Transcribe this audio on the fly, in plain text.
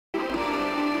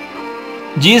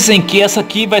Dizem que essa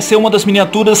aqui vai ser uma das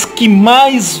miniaturas que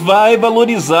mais vai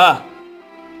valorizar.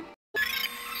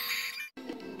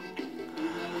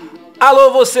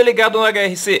 Alô, você ligado no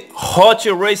HRC Hot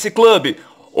Race Club.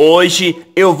 Hoje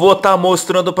eu vou estar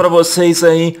mostrando para vocês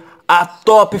aí a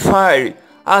Top 5,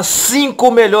 as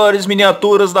 5 melhores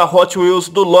miniaturas da Hot Wheels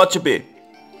do Lote B.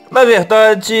 Na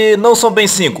verdade, não são bem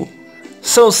 5,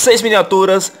 são 6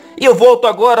 miniaturas e eu volto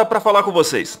agora para falar com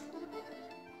vocês.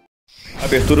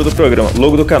 Abertura do programa,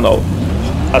 logo do canal,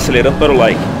 acelerando para o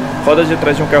like, roda de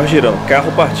trás de um carro girando,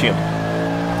 carro partindo.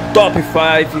 Top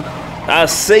 5,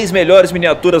 as 6 melhores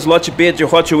miniaturas Lote B de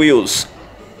Hot Wheels.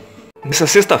 Nessa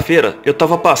sexta-feira, eu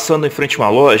tava passando em frente a uma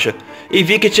loja e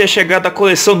vi que tinha chegado a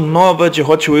coleção nova de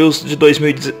Hot Wheels de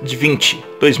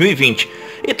 2020.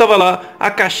 E tava lá a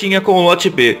caixinha com o Lote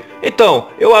B. Então,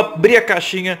 eu abri a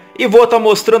caixinha e vou estar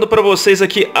mostrando para vocês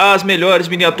aqui as melhores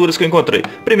miniaturas que eu encontrei.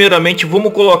 Primeiramente,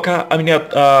 vamos colocar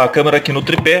a câmera aqui no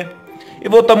tripé e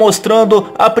vou estar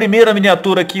mostrando a primeira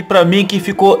miniatura aqui para mim que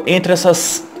ficou entre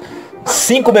essas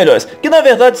 5 melhores, que na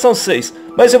verdade são 6,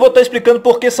 mas eu vou estar explicando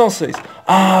por que são 6.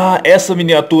 Essa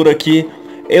miniatura aqui,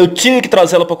 eu tive que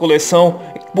trazer ela para coleção,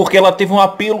 porque ela teve um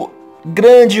apelo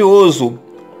grandioso.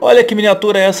 Olha que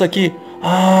miniatura é essa aqui.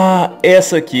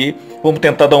 Essa aqui, vamos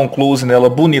tentar dar um close nela,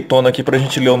 bonitona aqui, pra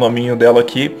gente ler o nominho dela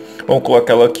aqui. Vamos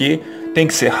colocar ela aqui, tem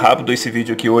que ser rápido esse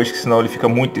vídeo aqui hoje, senão ele fica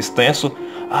muito extenso.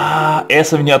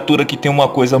 Essa miniatura aqui tem uma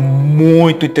coisa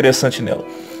muito interessante nela.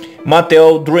 Matei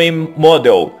Dream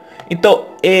Model. Então,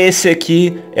 esse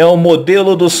aqui é o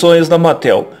modelo dos sonhos da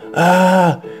Mattel.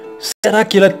 Será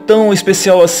que ele é tão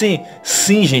especial assim?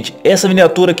 Sim, gente. Essa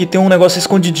miniatura aqui tem um negócio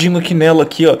escondidinho aqui nela,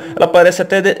 aqui, ó. Ela parece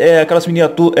até aquelas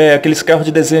miniaturas, aqueles carros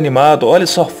de desenho animado. Olha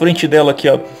só a frente dela aqui,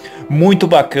 ó. Muito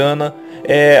bacana.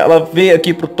 Ela veio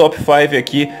aqui pro top 5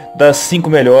 aqui das 5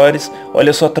 melhores.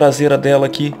 Olha só a traseira dela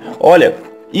aqui. Olha,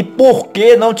 e por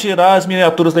que não tirar as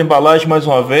miniaturas da embalagem mais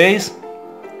uma vez?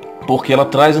 Porque ela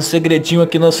traz um segredinho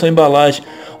aqui na sua embalagem.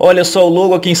 Olha só o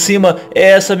logo aqui em cima.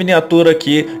 Essa miniatura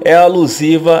aqui é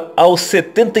alusiva aos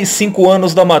 75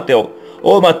 anos da Mattel.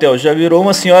 Ô Mattel, já virou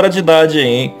uma senhora de idade aí,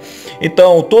 hein?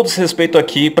 Então, todo esse respeito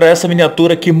aqui para essa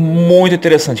miniatura aqui, muito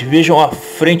interessante. Vejam a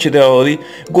frente dela ali.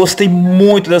 Gostei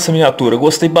muito dessa miniatura,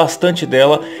 gostei bastante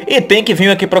dela. E tem que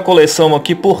vir aqui para coleção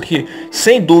aqui, porque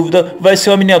sem dúvida vai ser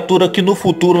uma miniatura que no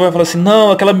futuro vai falar assim,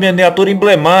 não, aquela miniatura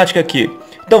emblemática aqui.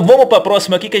 Então vamos para a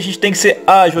próxima aqui, que a gente tem que ser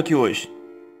ágil aqui hoje.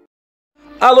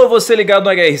 Alô, você ligado no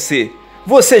HRC.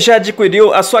 Você já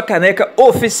adquiriu a sua caneca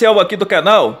oficial aqui do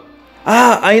canal?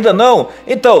 Ainda não?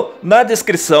 Então, na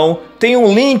descrição tem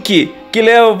um link que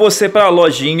leva você para a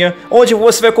lojinha, onde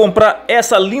você vai comprar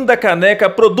essa linda caneca,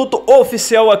 produto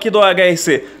oficial aqui do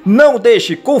HRC. Não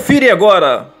deixe, confere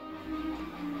agora!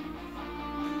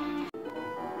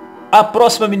 A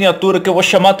próxima miniatura que eu vou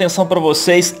chamar a atenção para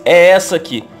vocês é essa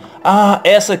aqui.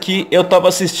 Essa aqui eu tava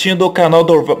assistindo o canal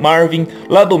do Marvin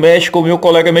lá do México, meu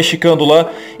colega mexicano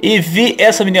lá, e vi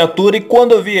essa miniatura, e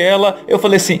quando eu vi ela, eu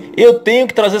falei assim, eu tenho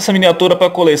que trazer essa miniatura para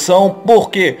coleção,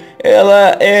 porque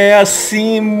ela é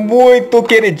assim, muito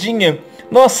queridinha.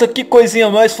 Nossa, que coisinha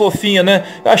mais fofinha, né?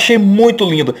 Achei muito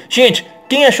lindo. Gente,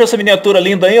 quem achou essa miniatura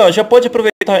linda aí, ó, já pode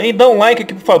aproveitar e dar um like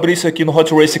aqui pro Fabrício aqui no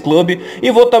Hot Race Club e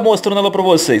vou estar mostrando ela pra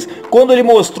vocês. Quando ele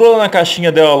mostrou lá na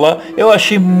caixinha dela lá, eu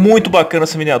achei muito bacana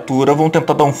essa miniatura. Vamos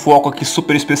tentar dar um foco aqui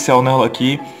super especial nela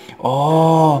aqui.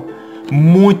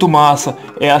 Muito massa.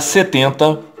 É a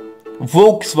 70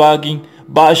 Volkswagen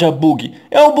Baja Bugue.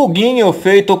 É um buguinho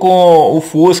feito com o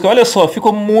Fusca. Olha só,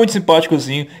 ficou muito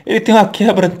simpáticozinho. Ele tem uma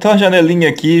quebra, tem uma janelinha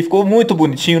aqui. Ficou muito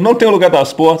bonitinho. Não tem o lugar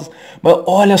das portas. Mas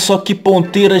olha só que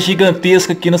ponteira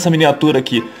gigantesca aqui nessa miniatura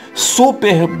aqui.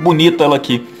 Super bonita ela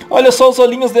aqui. Olha só os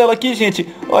olhinhos dela aqui, gente.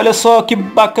 Olha só que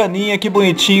bacaninha, que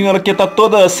bonitinho. Ela aqui tá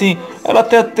toda assim. Ela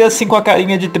até assim com a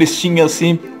carinha de tristinha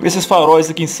assim. Esses faróis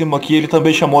aqui em cima aqui, ele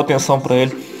também chamou a atenção pra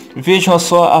ele. Vejam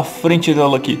só a frente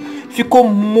dela aqui. Ficou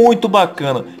muito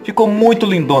bacana. Ficou muito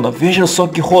lindona. Veja só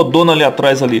que rodona ali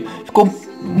atrás ali. Ficou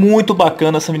muito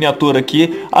bacana essa miniatura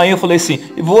aqui. Aí eu falei assim,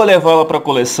 vou levar ela pra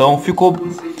coleção. Ficou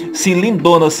assim,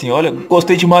 lindona assim. Olha,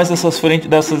 gostei demais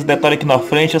desses detalhes aqui na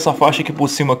frente. Essa faixa aqui por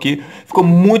cima aqui. Ficou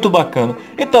muito bacana.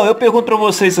 Então, eu pergunto pra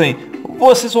vocês aí.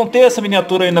 Vocês vão ter essa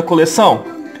miniatura aí na coleção?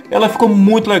 Ela ficou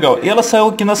muito legal. E ela saiu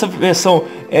aqui nessa versão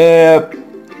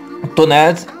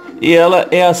Tooned. E ela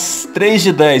é as 3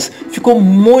 de 10. Ficou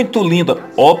muito linda.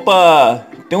 Opa!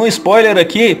 Tem um spoiler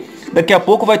aqui. Daqui a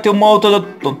pouco vai ter uma outra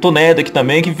Tooned aqui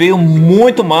também, que veio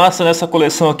muito massa nessa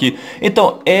coleção aqui.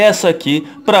 Então, essa aqui,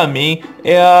 pra mim,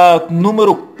 é a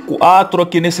número 4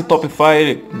 aqui nesse top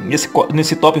 5.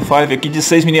 Nesse top 5 aqui de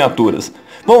 6 miniaturas.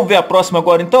 Vamos ver a próxima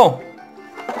agora, então?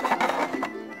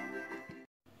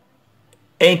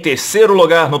 Em terceiro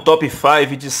lugar no top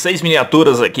 5 de 6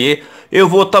 miniaturas aqui, eu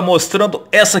vou estar mostrando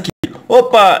essa aqui.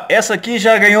 Opa, essa aqui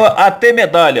já ganhou até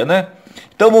medalha, né?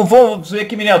 Então vamos ver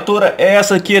que miniatura é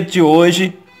essa aqui de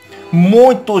hoje.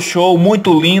 Muito show,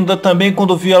 muito linda. Também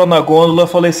quando vi ela na gôndola, eu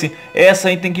falei assim, essa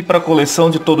aí tem que ir para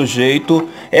coleção de todo jeito.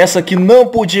 Essa aqui não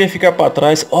podia ficar para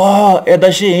trás. Ó, é da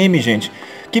GM, gente.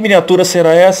 Que miniatura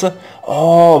será essa?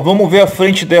 Ó, vamos ver a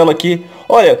frente dela aqui.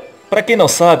 Olha, para quem não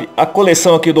sabe, a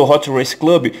coleção aqui do Hot Race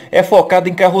Club é focada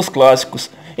em carros clássicos.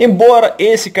 Embora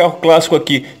esse carro clássico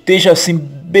aqui esteja assim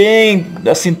bem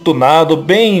assim tunado,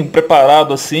 bem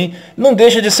preparado assim, não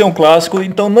deixa de ser um clássico,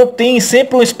 então não tem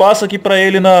sempre um espaço aqui para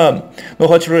ele no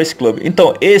Hot Race Club.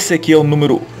 Então esse aqui é o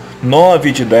número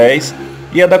 9 de 10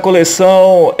 e é da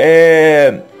coleção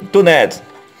Tooned.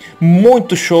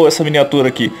 Muito show essa miniatura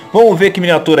aqui. Vamos ver que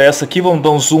miniatura é essa aqui, vamos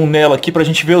dar um zoom nela aqui pra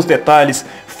gente ver os detalhes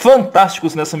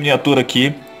fantásticos nessa miniatura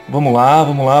aqui. Vamos lá,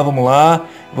 vamos lá, vamos lá,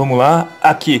 vamos lá.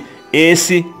 Aqui,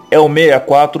 esse é o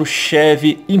 64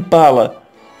 Chevy Impala.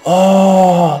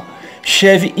 Oh,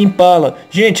 Chevy Impala.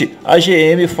 Gente, a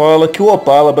GM fala que o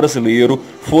Opala brasileiro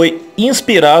foi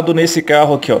inspirado nesse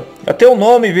carro aqui, ó. Até o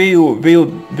nome veio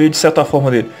de certa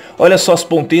forma dele. Olha só as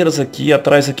ponteiras aqui,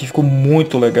 atrás aqui ficou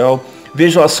muito legal.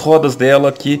 Vejam as rodas dela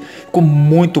aqui, ficou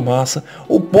muito massa.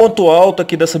 O ponto alto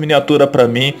aqui dessa miniatura para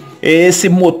mim é esse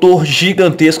motor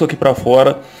gigantesco aqui para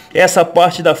fora. Essa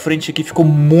parte da frente aqui ficou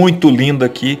muito linda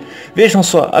aqui. Vejam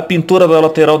só, a pintura da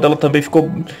lateral dela também ficou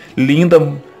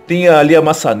linda. Tem ali a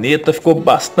maçaneta, ficou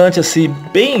bastante assim,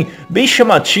 bem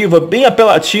chamativa, bem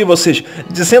apelativa. Ou seja,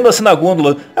 dizendo assim na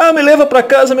gôndola, ah, me leva para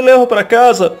casa, me leva para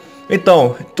casa.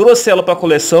 Então, trouxe ela para a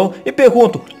coleção e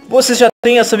pergunto, você já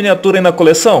tem essa miniatura aí na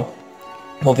coleção?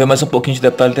 Vamos ver mais um pouquinho de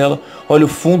detalhe dela. Olha o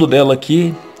fundo dela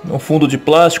aqui. Um fundo de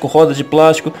plástico, roda de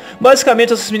plástico.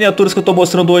 Basicamente essas miniaturas que eu estou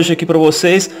mostrando hoje aqui para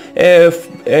vocês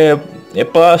é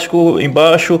plástico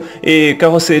embaixo e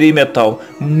carroceria e metal.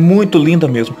 Muito linda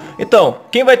mesmo. Então,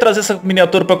 quem vai trazer essa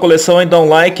miniatura para a coleção aí, dá um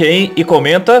like aí e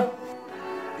comenta.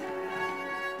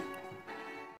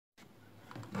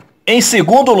 Em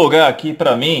segundo lugar aqui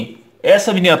para mim,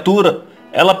 essa miniatura,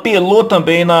 ela pelou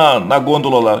também na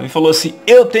gôndola lá e falou assim,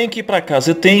 eu tenho que ir para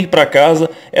casa, eu tenho que ir para casa.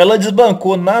 Ela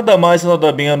desbancou nada mais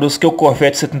nada menos que o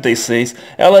Corvette 76.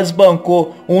 Ela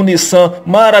desbancou um Nissan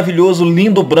maravilhoso,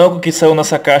 lindo branco que saiu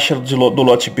nessa caixa do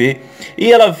Lote B.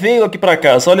 E ela veio aqui para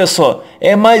casa, olha só,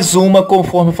 é mais uma,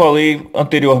 conforme falei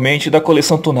anteriormente, da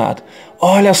coleção tunada.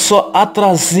 Olha só a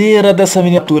traseira dessa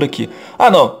miniatura aqui.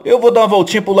 Ah não, eu vou dar uma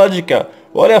voltinha pro lado de cá.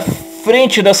 Olha a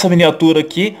frente dessa miniatura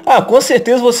aqui. Ah, com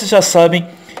certeza vocês já sabem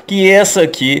que essa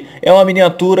aqui é uma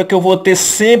miniatura que eu vou ter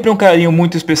sempre um carinho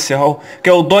muito especial, que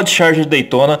é o Dodge Charger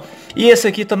Daytona. E esse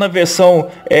aqui está na versão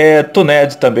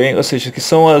Tooned também, ou seja, que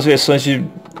são as versões de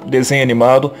desenho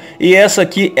animado. E essa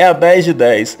aqui é a 10 de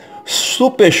 10.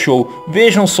 Super show.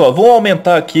 Vejam só, vou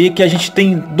aumentar aqui que a gente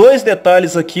tem dois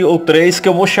detalhes aqui, ou três, que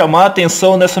eu vou chamar a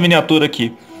atenção nessa miniatura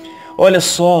aqui. Olha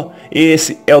só,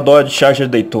 esse é o Dodge Charger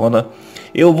Daytona.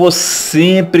 Eu vou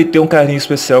sempre ter um carinho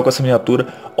especial com essa miniatura.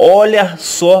 Olha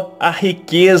só a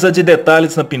riqueza de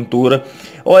detalhes na pintura.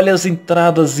 Olha as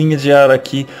entradazinhas de ar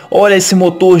aqui. Olha esse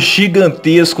motor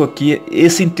gigantesco aqui.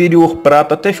 Esse interior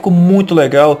prata até ficou muito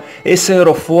legal. Esse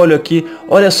aerofólio aqui.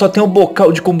 Olha só, tem um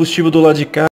bocal de combustível do lado de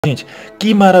cá, gente.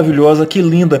 Que maravilhosa, que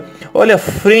linda. Olha a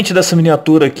frente dessa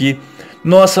miniatura aqui.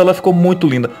 Nossa, ela ficou muito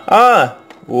linda. Ah,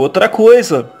 outra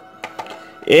coisa.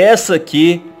 Essa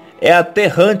aqui é a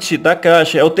aterrante da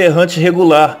caixa, é o aterrante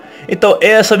regular. Então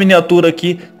essa miniatura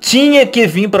aqui tinha que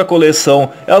vir para a coleção,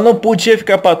 ela não podia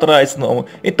ficar para trás não.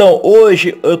 Então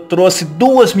hoje eu trouxe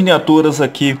duas miniaturas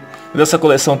aqui dessa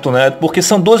coleção Tooned, porque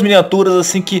são duas miniaturas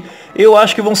assim que eu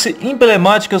acho que vão ser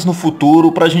emblemáticas no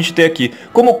futuro para a gente ter aqui.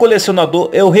 Como colecionador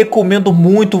eu recomendo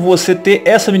muito você ter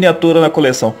essa miniatura na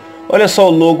coleção. Olha só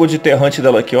o logo de aterrante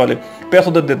dela aqui, olha,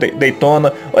 perto da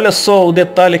Daytona. Olha só o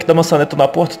detalhe aqui da maçaneta na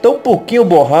porta, tá um pouquinho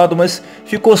borrado, mas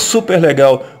ficou super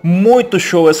legal. Muito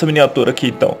show essa miniatura aqui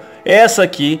então. Essa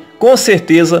aqui, com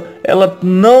certeza, ela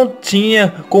não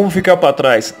tinha como ficar para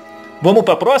trás. Vamos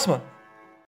para a próxima?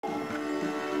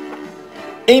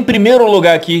 Em primeiro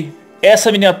lugar aqui,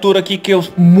 essa miniatura aqui que eu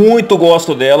muito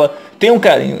gosto dela. Tenho um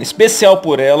carinho especial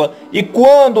por ela. E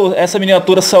quando essa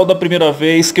miniatura saiu da primeira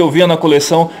vez que eu via na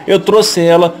coleção, eu trouxe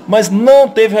ela, mas não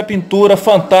teve a pintura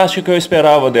fantástica que eu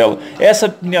esperava dela.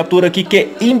 Essa miniatura aqui que é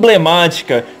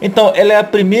emblemática. Então ela é a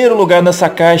primeiro lugar nessa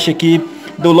caixa aqui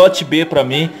do Lote B pra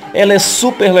mim. Ela é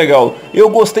super legal. Eu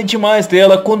gostei demais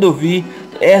dela quando eu vi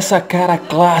essa cara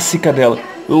clássica dela.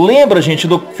 Lembra, gente,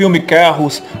 do filme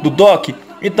Carros, do Doc?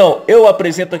 Então eu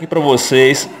apresento aqui pra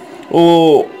vocês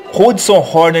o Hudson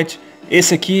Hornet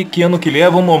Esse aqui, que ano que ele é,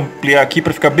 vamos ampliar aqui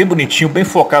para ficar bem bonitinho, bem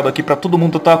focado aqui para todo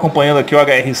mundo estar acompanhando aqui o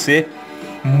HRC.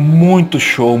 Muito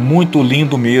show, muito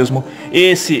lindo mesmo.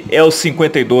 Esse é o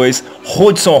 52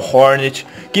 Hudson Hornet,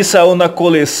 que saiu na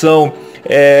coleção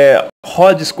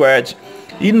Hot Squad.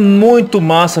 E muito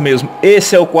massa mesmo.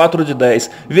 Esse é o 4 de 10.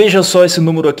 Veja só esse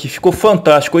número aqui, ficou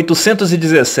fantástico.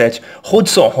 817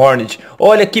 Hudson Hornet.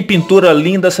 Olha que pintura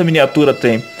linda essa miniatura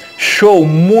tem. Show,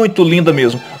 muito linda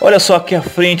mesmo. Olha só aqui à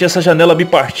frente, essa janela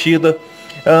bipartida.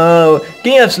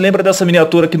 Quem lembra dessa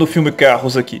miniatura aqui no filme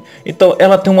Carros aqui? Então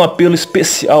ela tem um apelo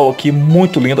especial aqui,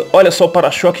 muito linda. Olha só o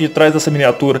para-choque de trás dessa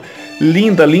miniatura.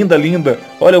 Linda, linda, linda.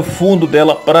 Olha o fundo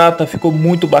dela, prata, ficou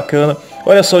muito bacana.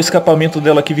 Olha só o escapamento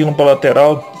dela aqui vindo para a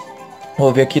lateral.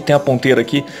 Vou ver aqui, tem a ponteira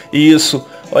aqui. Isso,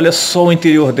 olha só o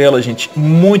interior dela, gente.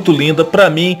 Muito linda. Pra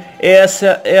mim,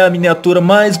 essa é a miniatura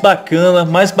mais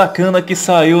bacana que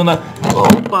saiu na...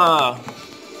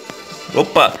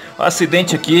 Opa,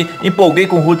 acidente aqui. Empolguei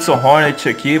com o Hudson Hornet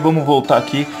aqui. Vamos voltar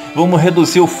aqui. Vamos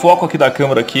reduzir o foco aqui da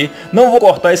câmera aqui. Não vou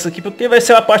cortar isso aqui porque vai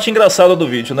ser a parte engraçada do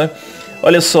vídeo, né?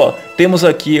 Olha só, temos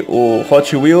aqui o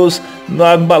Hot Wheels,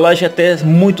 na embalagem até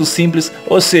muito simples,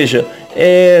 ou seja,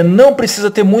 não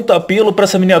precisa ter muito apelo para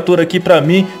essa miniatura aqui para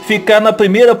mim ficar na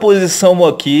primeira posição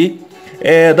aqui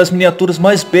das miniaturas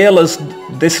mais belas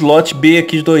desse Lote B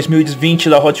aqui de 2020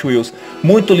 da Hot Wheels.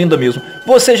 Muito linda mesmo.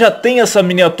 Você já tem essa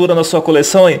miniatura na sua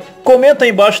coleção, hein? Comenta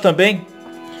aí embaixo também.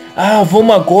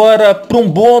 Vamos agora para um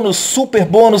bônus, super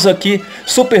bônus aqui,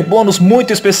 super bônus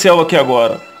muito especial aqui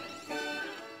agora.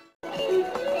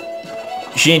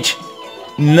 Gente,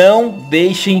 não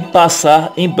deixem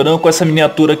passar em branco essa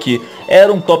miniatura aqui.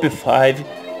 Era um top 5,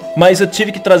 mas eu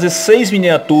tive que trazer 6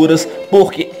 miniaturas,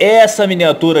 porque essa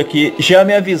miniatura aqui já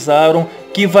me avisaram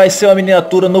que vai ser uma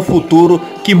miniatura no futuro,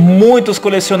 que muitos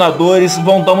colecionadores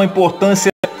vão dar uma importância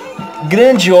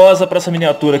grandiosa para essa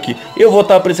miniatura aqui. Eu vou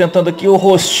estar apresentando aqui o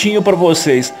rostinho para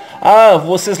vocês.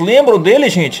 Vocês lembram dele,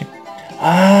 gente?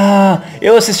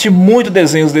 Eu assisti muitos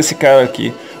desenhos desse cara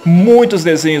aqui. Muitos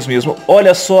desenhos mesmo.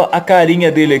 Olha só a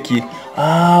carinha dele aqui.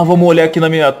 Vamos olhar aqui na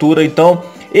miniatura então.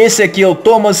 Esse aqui é o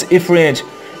Thomas e Friend.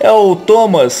 É o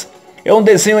Thomas. É um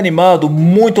desenho animado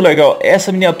muito legal.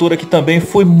 Essa miniatura aqui também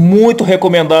foi muito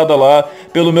recomendada lá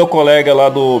pelo meu colega lá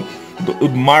do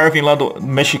Marvin, lá do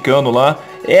mexicano lá.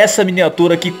 Essa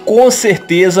miniatura aqui com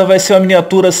certeza vai ser uma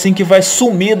miniatura assim que vai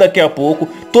sumir daqui a pouco.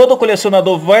 Todo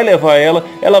colecionador vai levar ela.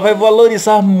 Ela vai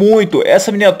valorizar muito.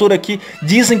 Essa miniatura aqui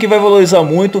dizem que vai valorizar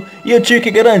muito e eu tive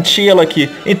que garantir ela aqui.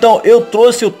 Então eu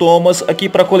trouxe o Thomas aqui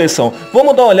para a coleção.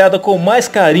 Vamos dar uma olhada com mais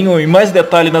carinho e mais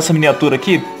detalhe nessa miniatura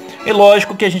aqui. É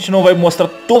lógico que a gente não vai mostrar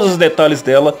todos os detalhes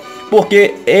dela,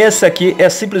 porque essa aqui é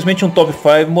simplesmente um top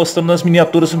 5 mostrando as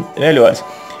miniaturas melhores.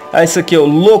 Esse aqui é o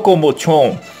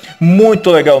Locomotion. Muito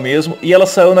legal mesmo. E ela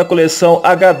saiu na coleção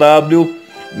HW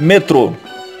Metro.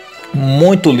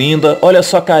 Muito linda. Olha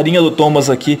só a carinha do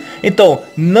Thomas aqui. Então,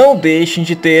 não deixem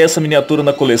de ter essa miniatura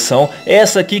na coleção.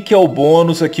 Essa aqui que é o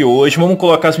bônus aqui hoje. Vamos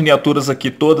colocar as miniaturas aqui,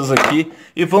 todas aqui.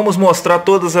 E vamos mostrar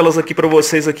todas elas aqui para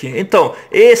vocês aqui. Então,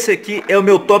 esse aqui é o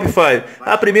meu top 5.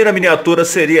 A primeira miniatura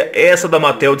seria essa da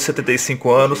Mattel de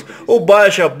 75 anos. O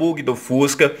Baja Bugue do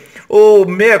Fusca. O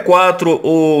 64,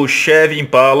 o Chevy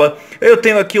Impala. Eu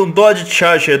tenho aqui um Dodge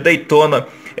Charger Daytona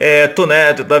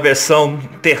Tooned da versão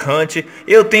Terrante.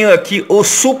 Eu tenho aqui o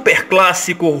super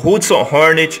clássico Hudson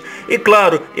Hornet. E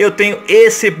claro, eu tenho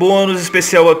esse bônus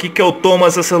especial aqui que é o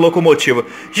Thomas, essa locomotiva.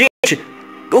 Gente,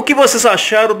 o que vocês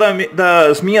acharam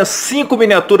das minhas 5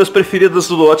 miniaturas preferidas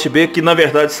do Lote B, que na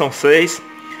verdade são 6?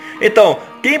 Então,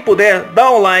 quem puder, dá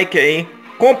um like aí.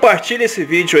 Compartilhe esse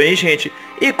vídeo aí, gente,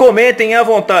 e comentem à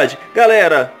vontade.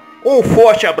 Galera, um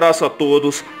forte abraço a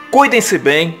todos, cuidem-se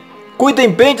bem, cuidem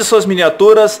bem de suas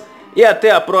miniaturas e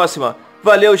até a próxima.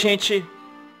 Valeu, gente.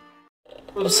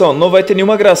 Produção, não vai ter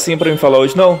nenhuma gracinha pra me falar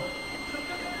hoje, não?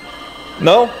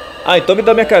 Não? Então me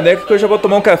dá minha caneca que eu já vou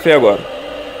tomar um café agora.